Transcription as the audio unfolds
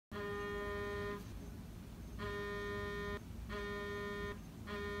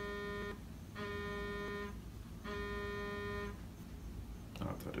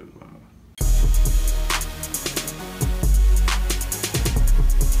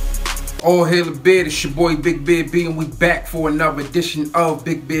All hail the beard, it's your boy Big Beard B, and we back for another edition of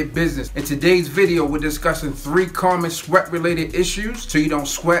Big Beard Business. In today's video, we're discussing 3 common sweat-related issues so you don't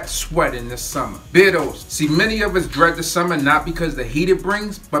sweat in this summer. Beardos. See, many of us dread the summer not because the heat it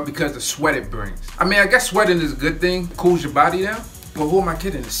brings, but because the sweat it brings. I mean, I guess sweating is a good thing, cools your body down, but who am I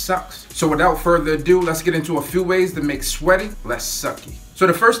kidding? It sucks. So without further ado, let's get into a few ways to make sweating less sucky. So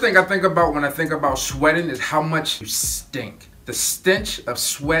the first thing I think about when I think about sweating is how much you stink. The stench of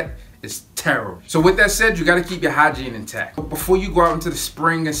sweat is terrible. So with that said, you gotta keep your hygiene intact. But before you go out into the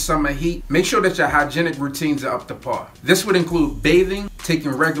spring and summer heat, make sure that your hygienic routines are up to par. This would include bathing, taking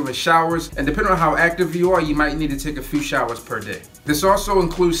regular showers, and depending on how active you are, you might need to take a few showers per day. This also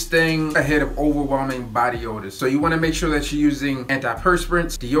includes staying ahead of overwhelming body odors. So you wanna make sure that you're using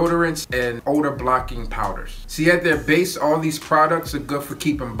antiperspirants, deodorants, and odor blocking powders. See, at their base, all these products are good for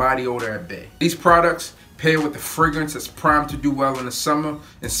keeping body odor at bay. These products, paired with a fragrance that's primed to do well in the summer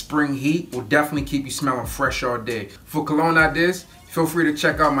and spring heat, will definitely keep you smelling fresh all day. For cologne ideas, feel free to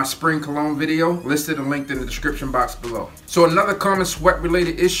check out my spring cologne video, listed and linked in the description box below. So another common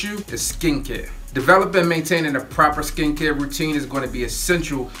sweat-related issue is skincare. Developing and maintaining a proper skincare routine is going to be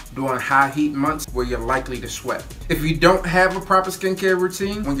essential during high heat months where you're likely to sweat. If you don't have a proper skincare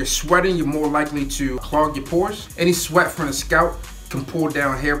routine, when you're sweating, you're more likely to clog your pores. Any sweat from the scalp can pull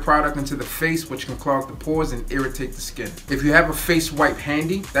down hair product into the face, which can clog the pores and irritate the skin. If you have a face wipe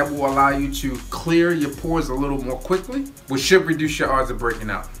handy, that will allow you to clear your pores a little more quickly, which should reduce your odds of breaking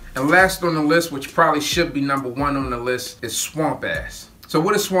out. And last on the list, which probably should be number 1 on the list, is swamp ass. So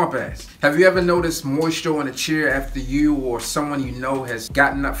what is swamp ass? Have you ever noticed moisture on a chair after you or someone you know has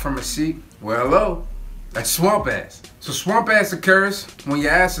gotten up from a seat? Well, hello. That's swamp ass. So swamp ass occurs when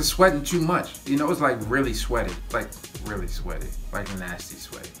your ass is sweating too much. You know, it's like really sweaty, like nasty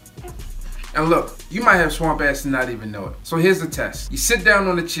sweaty. And look, you might have swamp ass and not even know it. So here's the test. You sit down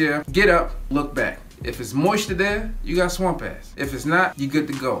on the chair, get up, look back. If it's moisture there, you got swamp ass. If it's not, you're good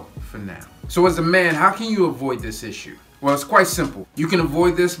to go for now. So as a man, how can you avoid this issue? Well, it's quite simple. You can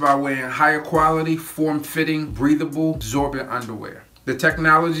avoid this by wearing higher quality, form-fitting, breathable, absorbent underwear. The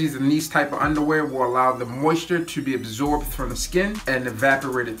technologies in these type of underwear will allow the moisture to be absorbed from the skin and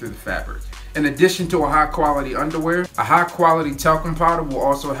evaporated through the fabric. In addition to a high quality underwear, a high quality talcum powder will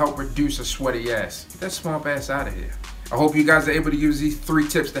also help reduce a sweaty ass. Get that swamp ass out of here. I hope you guys are able to use these 3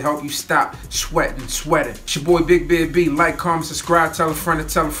 tips to help you stop sweating. It's your boy Big Beard B. Like, comment, subscribe, tell a friend,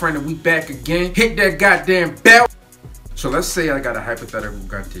 and we back again. Hit that goddamn bell. So let's say I got a hypothetical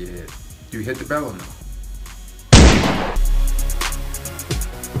gun to your head. Do you hit the bell or no?